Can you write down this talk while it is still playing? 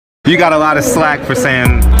You got a lot of slack for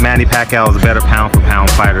saying Manny Pacquiao is a better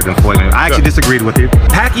pound-for-pound fighter than Floyd Mayweather. I actually disagreed with you.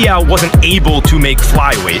 Pacquiao wasn't able to make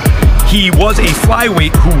flyweight. He was a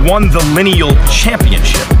flyweight who won the lineal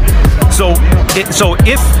championship. So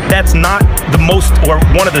if that's not the most, or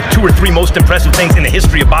one of the 2 or 3 most impressive things in the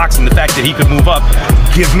history of boxing, the fact that he could move up,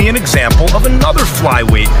 give me an example of another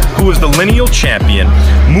flyweight who was the lineal champion,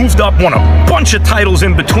 moved up, won a bunch of titles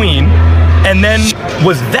in between, and then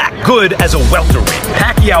was that good as a welterweight.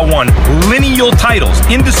 Pacquiao won lineal titles,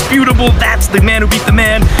 indisputable, that's the man who beat the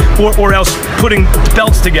man, or else putting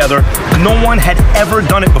belts together. No one had ever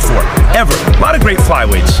done it before, ever. A lot of great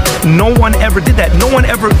flyweights. No one ever did that. No one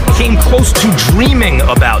ever came close to dreaming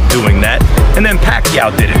about doing that, and then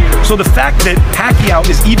Pacquiao did it. So the fact that Pacquiao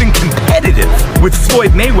is even competitive with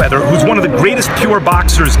Floyd Mayweather, who's one of the greatest pure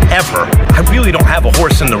boxers ever, I really don't have a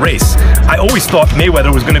horse in the race. I always thought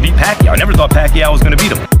Mayweather was going to beat Pacquiao. I never thought Pacquiao was going to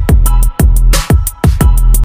beat him.